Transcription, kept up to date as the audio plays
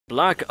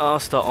Black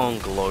Asta on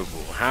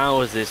global. How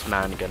is this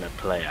man gonna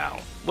play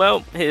out?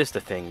 Well, here's the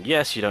thing.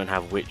 Yes, you don't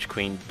have Witch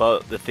Queen,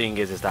 but the thing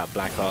is that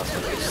Black Asta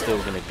is still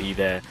gonna be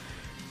there,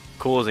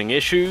 causing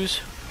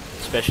issues,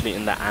 especially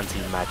in that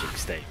anti-magic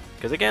state.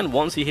 Because again,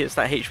 once he hits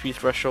that HP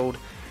threshold,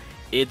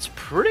 it's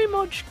pretty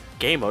much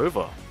game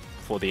over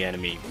for the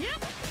enemy.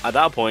 At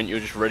that point, you're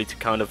just ready to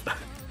kind of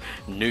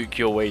nuke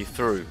your way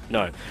through.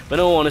 No, but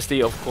in all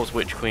honesty, of course,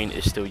 Witch Queen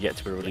is still yet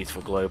to be released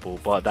for global,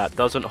 but that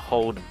doesn't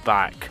hold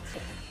back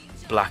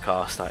Black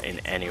Asta in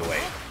any way.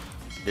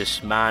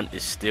 This man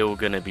is still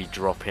going to be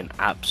dropping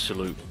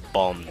absolute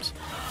bombs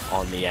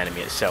on the enemy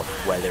itself.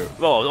 Whether,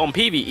 well, on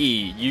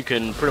PvE, you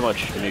can pretty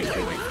much nuke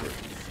your way through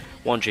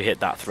once you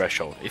hit that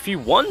threshold. If you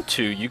want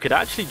to, you could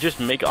actually just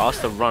make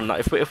Asta run.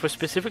 If we're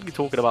specifically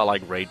talking about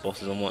like raid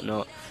bosses and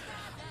whatnot,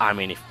 I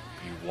mean, if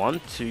you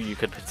want to, you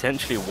could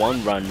potentially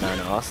one-run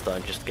man Asta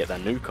and just get that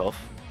nuke off.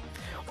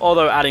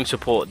 Although adding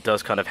support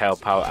does kind of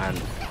help out and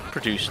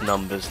produce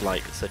numbers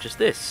like such as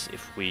this.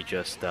 If we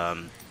just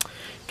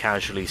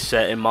casually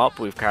set him up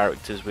with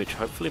characters which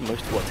hopefully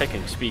most of what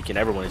technically speaking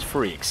everyone is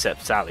free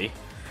except Sally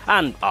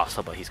and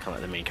Asta, but he's kind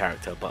of the main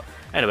character. But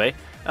anyway,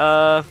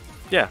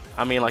 yeah,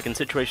 I mean, like in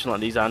situations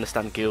like these, I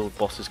understand guild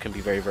bosses can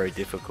be very, very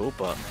difficult,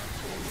 but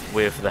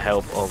with the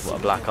help of a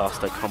Black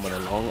Asta coming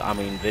along, I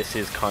mean, this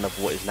is kind of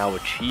what is now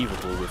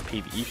achievable with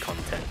PvE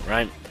content,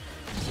 right?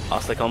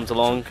 Asta comes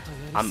along.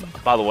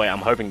 By the way, I'm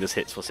hoping this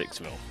hits for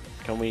 6 mil.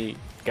 Can we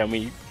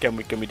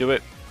do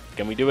it?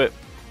 Can we do it?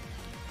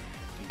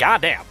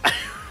 Goddamn!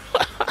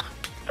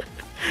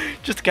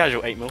 Just a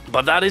casual 8 mil.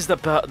 But that is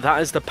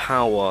the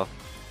power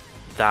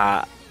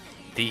that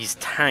these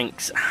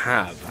tanks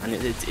have, and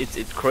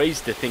it's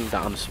crazy to think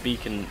that I'm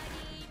speaking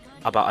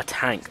about a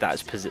tank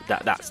that's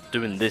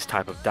doing this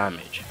type of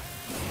damage.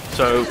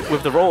 So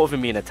with the role of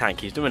him being a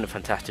tank, he's doing a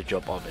fantastic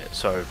job of it.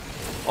 So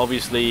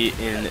obviously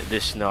in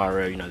this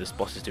scenario, you know, this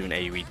boss is doing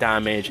AoE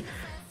damage.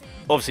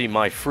 Obviously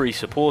my free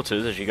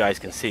supporters, as you guys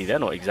can see, they're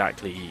not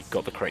exactly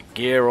got the correct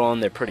gear on.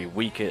 They're pretty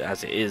weak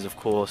as it is, of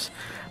course.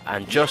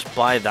 And just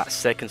by that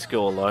second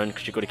skill alone,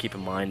 because you've got to keep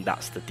in mind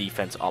that's the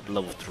defense up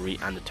level 3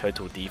 and the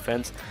total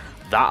defense,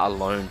 that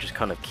alone just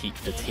kind of keeps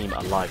the team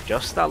alive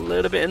just a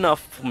little bit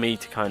enough for me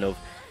to kind of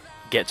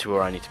get to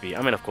where I need to be.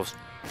 I mean, of course,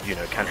 you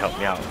know, can help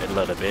me out a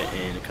little bit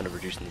in kind of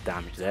reducing the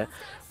damage there,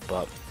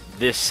 but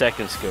this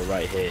second skill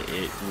right here,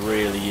 it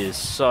really is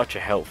such a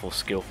helpful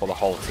skill for the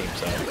whole team.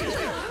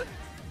 So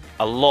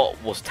a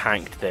lot was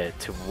tanked there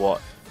to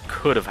what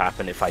could have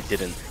happened if I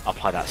didn't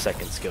apply that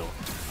second skill.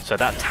 So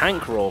that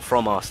tank role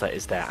from Asta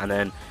is there, and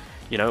then,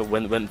 you know,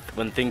 when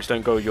things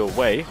don't go your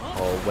way,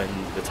 or when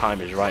the time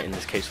is right, in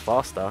this case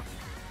faster,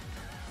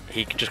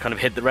 he can just kind of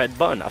hit the red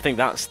button. I think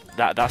that's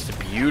the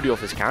beauty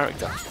of his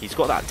character. He's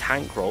got that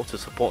tank role to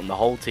support the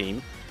whole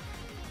team,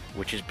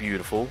 which is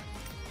beautiful.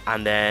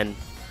 And then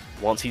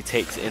once he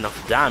takes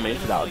enough damage,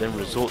 that then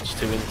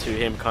resorts into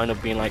him kind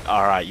of being like,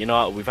 alright, you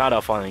know what, we've had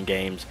our fun in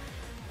games.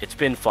 It's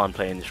been fun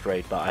playing this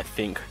raid, but I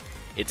think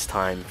it's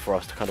time for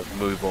us to kind of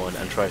move on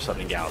and try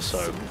something else.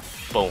 So,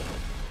 boom.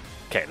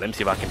 Okay, let me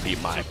see if I can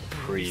beat my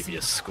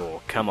previous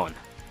score. Come on.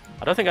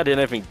 I don't think I did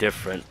anything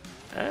different.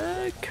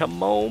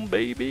 Come on,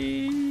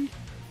 baby.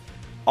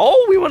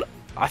 Oh, we won.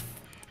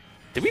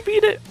 Did we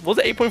beat it? Was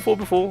it 8.4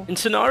 before? In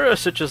scenarios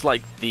such as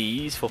like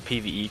these for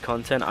PvE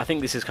content, I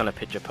think this is kind of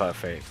picture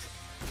perfect.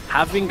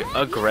 Having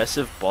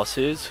aggressive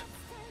bosses,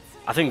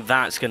 I think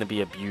that's going to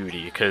be a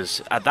beauty,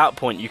 because at that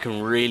point you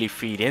can really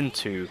feed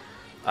into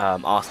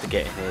Asta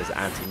getting his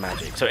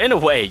anti-magic. So in a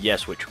way,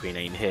 yes, Witch Queen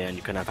ain't here and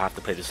you kind of have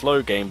to play the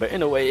slow game, but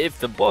in a way, if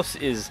the boss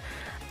is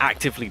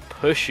actively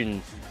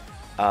pushing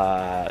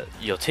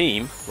your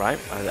team, right,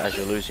 as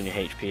you're losing your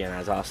HP and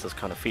as Asta's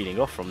kind of feeding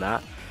off from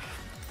that,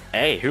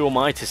 hey, who am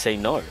I to say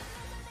no?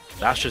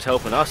 That's just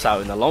helping us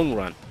out in the long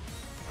run.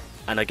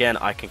 And again,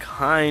 I can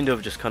kind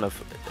of just kind of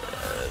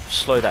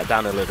slow that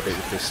down a little bit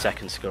with this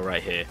second skill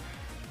right here.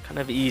 Kind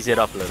of ease it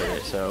up a little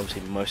bit. So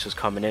obviously Mimosa's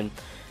coming in.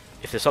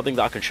 If there's something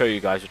that I can show you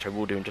guys, which I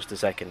will do in just a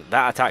second,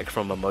 that attack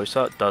from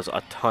Mimosa does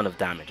a ton of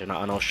damage, and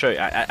I'll show you.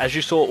 As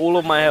you saw, all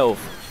of my health,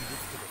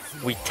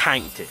 we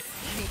tanked it,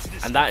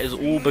 and that is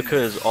all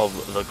because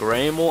of the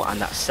Greymore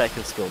and that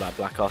second skill that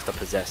Black Asta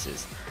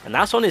possesses, and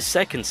that's on his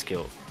second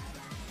skill.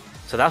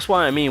 So that's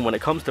why I mean, when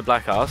it comes to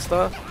Black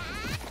Asta,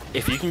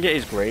 if you can get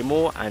his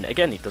Greymore, and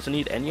again, he doesn't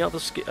need any other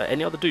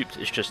dupes,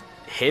 it's just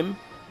him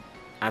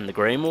and the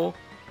Greymore,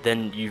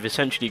 then you've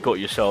essentially got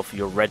yourself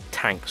your red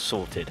tank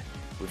sorted.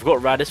 We've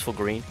got Radis for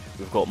green,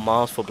 we've got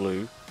Mars for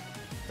blue.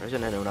 There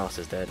isn't anyone else,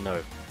 is there?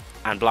 No.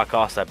 And Black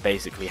Asta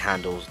basically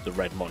handles the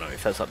red mono,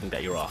 if that's something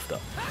that you're after.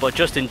 But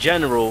just in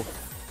general,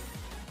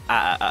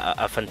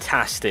 a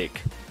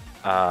fantastic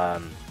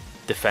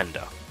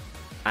defender.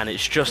 And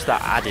it's just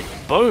that added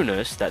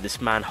bonus that this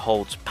man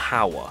holds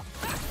power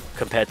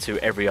compared to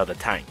every other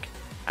tank.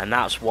 And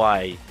that's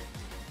why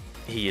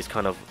he is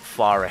kind of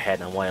far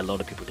ahead, and why a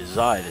lot of people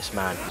desire this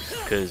man,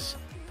 because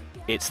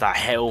it's that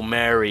Hail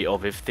Mary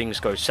of if things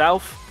go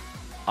south,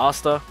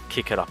 Asta,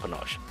 kick it up a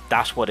notch.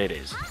 That's what it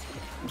is.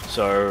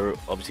 So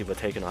obviously we're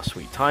taking our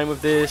sweet time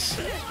with this.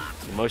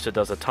 Mimosa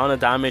does a ton of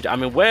damage. I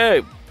mean,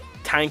 we're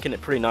tanking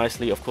it pretty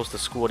nicely. Of course, the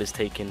squad is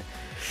taking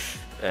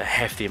a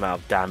hefty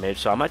amount of damage,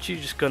 so I'm actually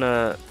just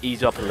gonna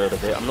ease up a little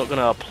bit. I'm not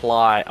gonna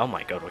apply... Oh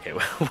my god, okay.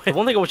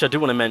 One thing which I do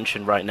want to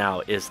mention right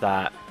now is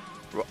that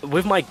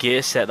with my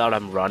gear set that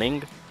I'm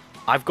running,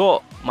 I've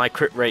got my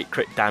crit rate,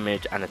 crit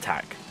damage, and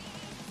attack.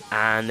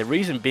 And the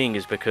reason being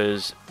is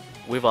because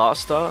with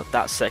Asta,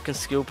 that second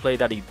skill play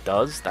that he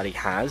does, that he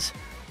has,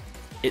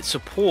 it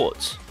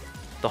supports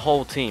the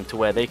whole team to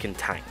where they can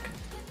tank.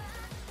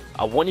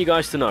 I want you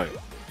guys to know,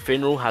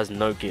 Finral has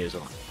no gears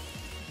on.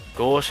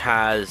 Gorsh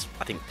has,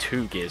 I think,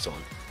 2 gears on.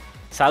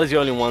 Sally's the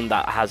only one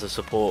that has a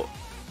support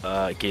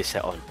gear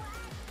set on.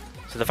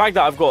 So the fact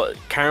that I've got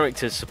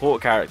characters,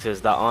 support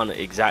characters that aren't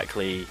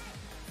exactly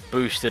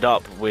boosted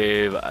up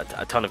with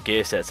a ton of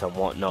gear sets and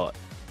whatnot,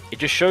 it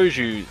just shows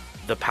you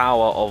the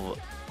power of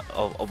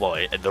well,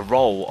 the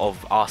role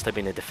of Asta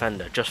being a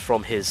defender just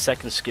from his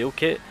second skill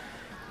kit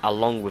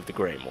along with the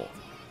Greymore,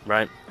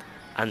 right?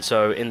 And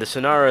so in the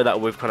scenario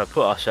that we've kind of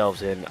put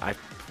ourselves in,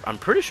 I'm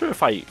pretty sure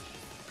if I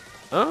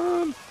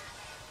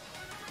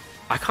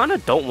kind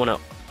of don't want to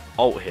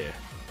ult here.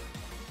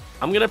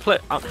 I'm gonna play.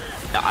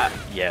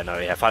 Yeah, no,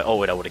 yeah. If I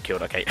ult it, I would have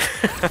killed. Okay.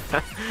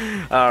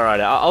 All right.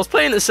 I was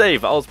playing it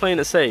safe.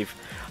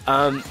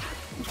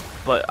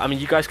 But I mean,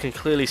 you guys can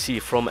clearly see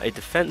from a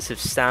defensive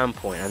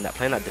standpoint, and that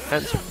playing that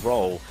defensive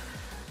role,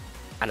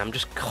 and I'm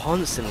just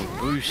constantly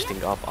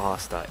boosting up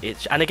Asta.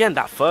 And again,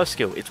 that first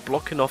skill, it's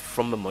blocking off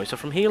from Mimosa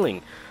from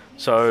healing,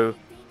 so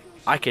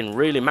I can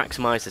really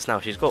maximize this now.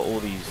 She's got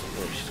all these.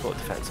 She's got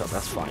defense up.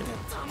 That's fine.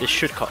 This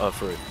should cut her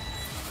through.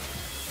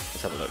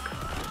 Let's have a look.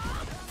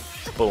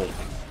 Boom.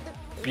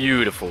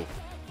 Beautiful.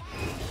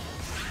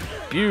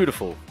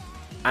 Beautiful.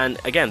 And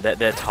again,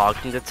 they're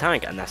targeting the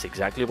tank, and that's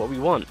exactly what we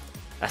want.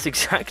 That's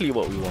exactly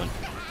what we want.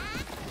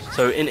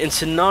 So in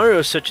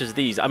scenarios such as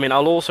these, I mean,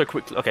 I'll also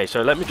quickly... Okay,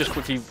 so let me just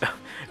quickly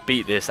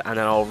beat this, and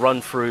then I'll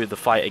run through the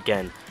fight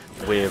again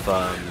with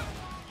Asta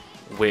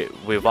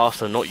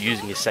not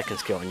using his second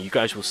skill, and you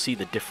guys will see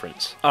the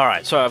difference.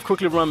 Alright, so I've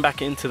quickly run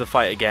back into the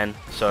fight again,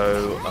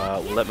 so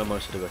we'll let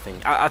Mimosa do her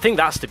thing. I think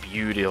that's the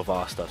beauty of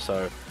Asta.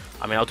 So,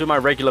 I mean, I'll do my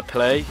regular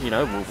play, you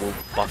know, we'll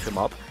buff him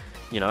up.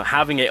 You know,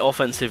 having an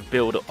offensive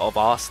build of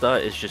Asta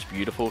is just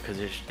beautiful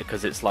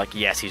because it's like,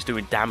 yes, he's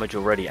doing damage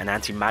already and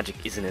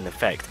anti-magic isn't in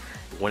effect.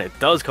 When it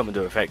does come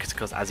into effect, it's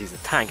because as he's a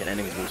tank and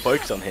enemies will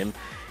focus on him,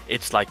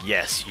 it's like,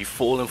 yes, you've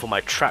fallen for my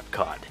trap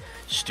card,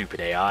 stupid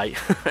AI.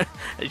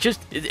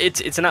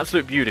 It's an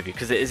absolute beauty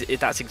because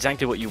that's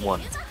exactly what you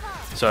want.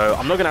 So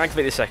I'm not going to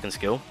activate the second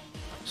skill.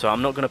 So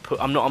I'm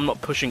not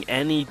pushing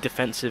any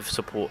defensive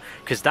support,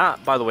 because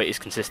that, by the way, is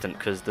consistent,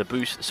 because the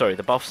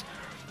buffs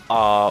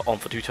are on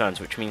for 2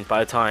 turns, which means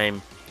by the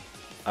time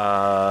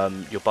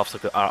your buffs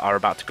are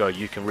about to go,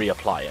 you can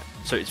reapply it.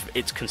 So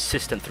it's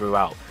consistent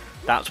throughout.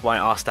 That's why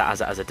Asta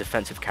as a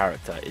defensive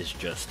character is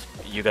just,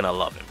 you're gonna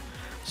love him.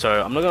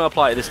 So I'm not gonna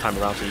apply it this time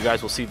around. So you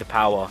guys will see the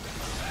power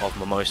of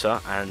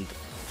Mimosa and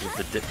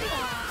with the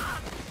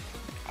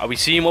Are we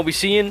seeing what we're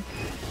seeing?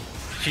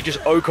 She just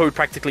OHKO'd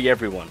practically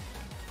everyone.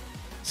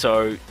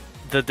 So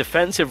the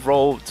defensive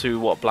role to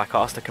what Black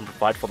Asta can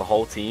provide for the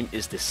whole team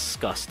is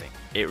disgusting.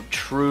 It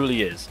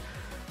truly is.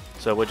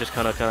 So we're just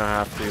kind of gonna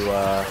have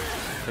to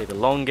play the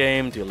long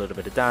game, do a little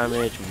bit of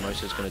damage.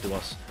 Mimosa's gonna do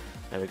us.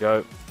 There we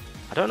go.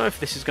 I don't know if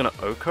this is gonna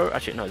OHKO.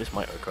 Actually, no, this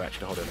might OHKO.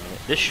 Actually, hold on a minute.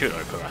 This should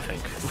OHKO, I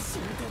think.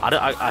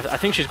 I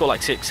think she's got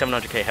like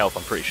 700k health.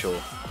 I'm pretty sure.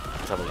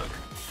 Let's have a look.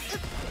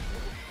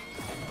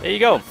 There you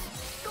go.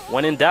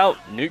 When in doubt,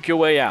 nuke your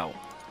way out.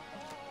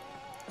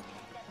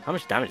 How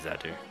much damage did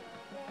that do?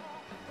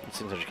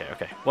 600k,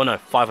 okay. Well, no,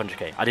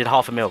 500k. I did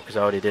half a mil because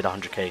I already did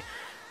 100k.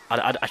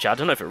 Actually, I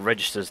don't know if it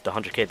registers the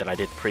 100k that I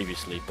did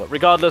previously, but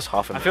regardless,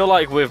 half a mil. I feel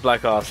like with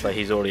Black Asta,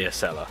 he's already a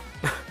seller.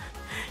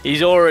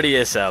 He's already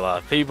a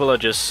seller. People are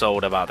just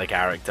sold about the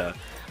character.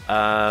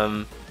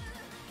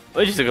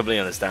 Which is completely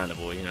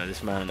understandable, you know,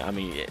 this man, I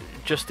mean,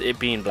 just it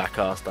being Black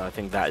Asta, I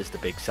think that is the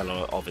big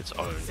seller of its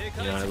own.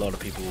 You know, a lot of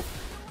people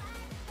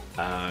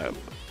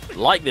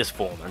like this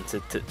form, and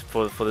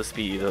for this to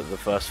be the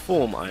first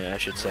form, I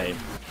should say,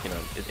 you know,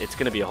 it's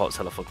going to be a hot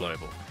seller for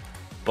global.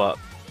 But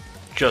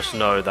just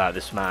know that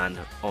this man,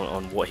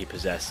 on what he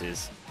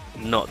possesses,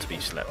 not to be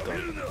slept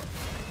on.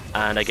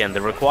 And again,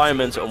 the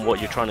requirements on what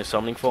you're trying to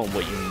summon for and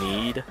what you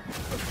need,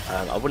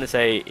 I wouldn't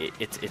say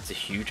it's a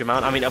huge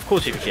amount. I mean, of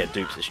course, if you get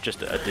dupes, it's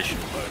just an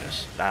additional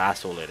bonus.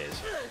 That's all it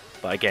is.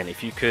 But again,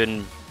 if you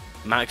can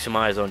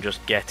maximize on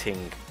just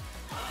getting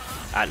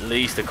at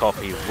least a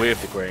copy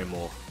with the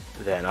Greymore,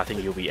 then I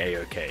think you'll be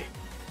a-okay.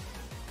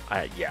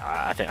 Yeah,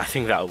 I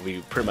think that will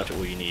be pretty much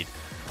all you need.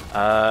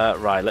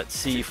 Right, let's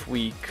see if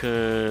we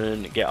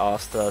can get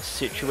Asta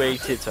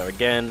situated. So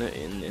again,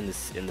 in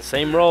the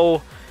same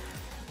role.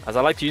 As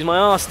I like to use my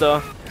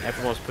Asta,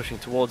 everyone's pushing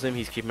towards him,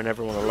 he's keeping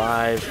everyone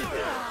alive,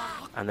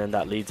 and then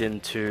that leads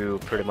into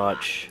pretty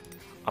much,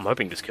 I'm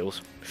hoping this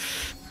kills.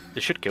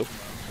 This should kill.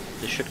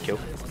 This should kill.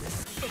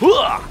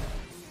 Hooah!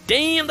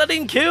 Damn, that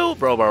didn't kill!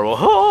 Bro.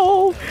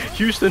 Oh!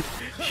 Houston!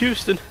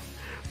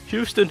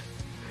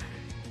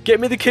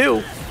 Get me the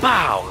kill!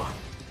 Bow!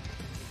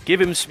 Give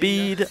him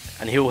speed,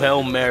 and he'll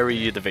Hail Mary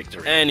you the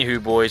victory.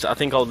 Anywho, boys, I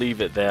think I'll leave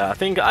it there. I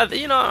think,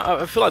 you know,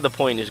 I feel like the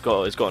point is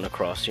gotten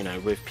across. You know,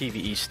 with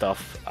PvE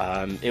stuff,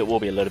 it will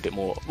be a little bit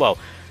more. Well,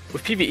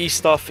 with PvE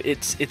stuff,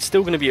 it's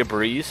still going to be a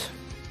breeze.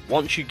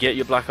 Once you get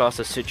your Black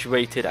Asta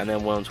situated, and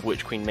then once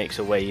Witch Queen makes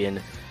her way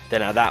in,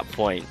 then at that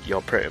point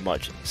you're pretty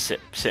much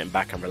sitting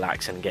back and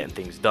relaxing and getting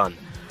things done.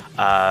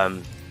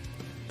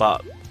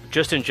 But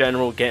just in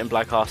general, getting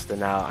Black Asta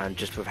now, and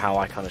just with how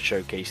I kind of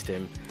showcased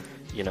him,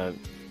 you know,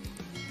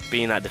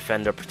 being that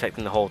defender,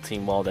 protecting the whole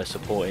team while they're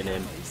supporting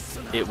him,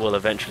 it will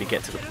eventually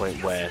get to the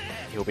point where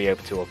he'll be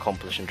able to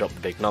accomplish and drop the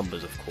big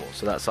numbers, of course.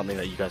 So that's something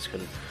that you guys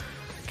can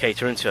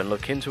cater into and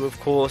look into, of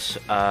course.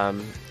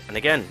 And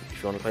again,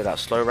 if you want to play that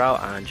slow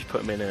route and just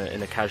put him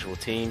in a casual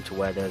team to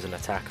where there's an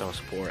attacker, a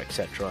support,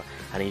 etc.,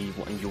 and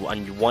you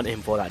want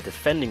him for that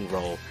defending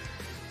role,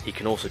 he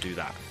can also do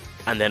that.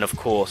 And then, of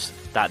course,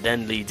 that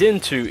then leads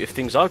into, if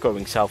things are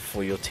going south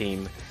for your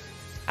team,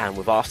 and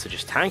with Asta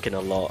just tanking a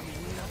lot,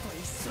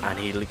 and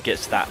he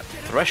gets that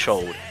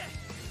threshold,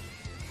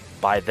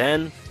 by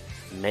then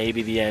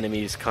maybe the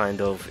enemy's kind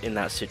of in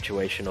that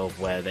situation of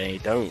where they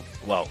don't,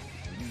 well,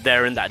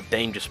 they're in that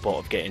danger spot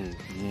of getting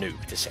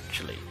nuked,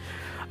 essentially.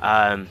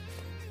 But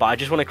I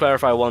just want to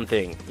clarify one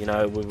thing, you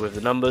know, with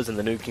the numbers and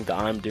the nuking that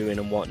I'm doing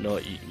and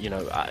whatnot, you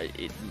know,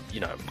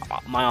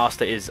 my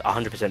Asta is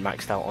 100%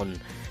 maxed out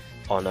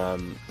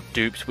on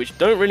dupes, which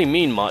don't really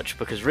mean much,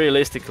 because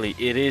realistically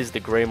it is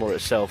the Greymore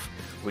itself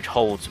which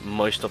holds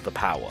most of the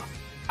power.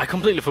 I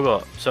completely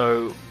forgot.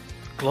 So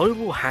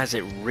Global has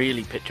it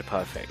really picture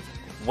perfect,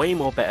 way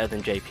more better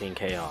than JP and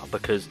KR,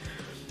 because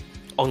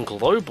on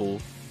Global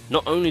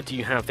not only do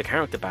you have the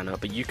character banner,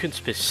 but you can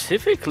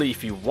specifically,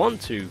 if you want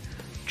to,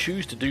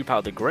 choose to dupe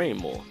out the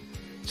Greymore.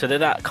 So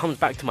that comes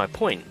back to my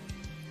point.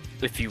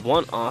 If you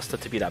want Asta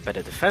to be that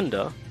better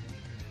defender,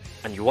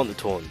 and you want the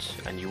taunts,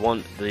 and you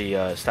want the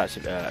stats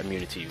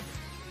immunity,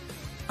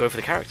 go for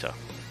the character.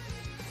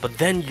 But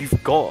then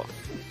you've got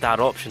that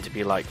option to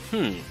be like,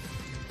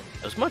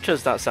 as much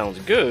as that sounds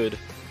good,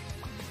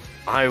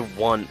 I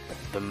want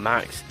the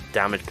max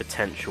damage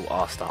potential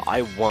Asta.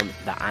 I want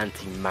the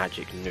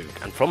anti-magic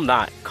nuke. And from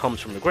that comes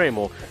from the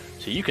Greymore,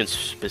 so you can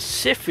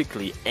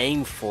specifically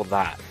aim for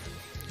that.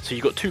 So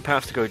you've got two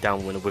paths to go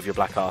down with your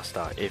Black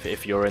Asta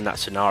if you're in that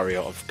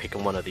scenario of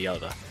picking one or the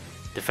other.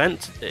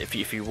 Defense,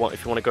 if you want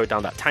to go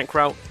down that tank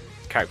route,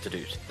 character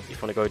dupes. If you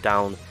want to go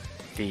down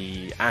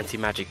the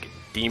anti-magic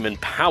demon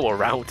power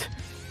route,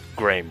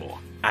 Greymore.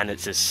 And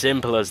it's as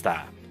simple as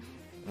that.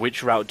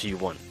 Which route do you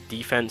want?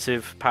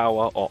 Defensive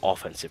power or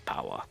offensive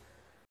power?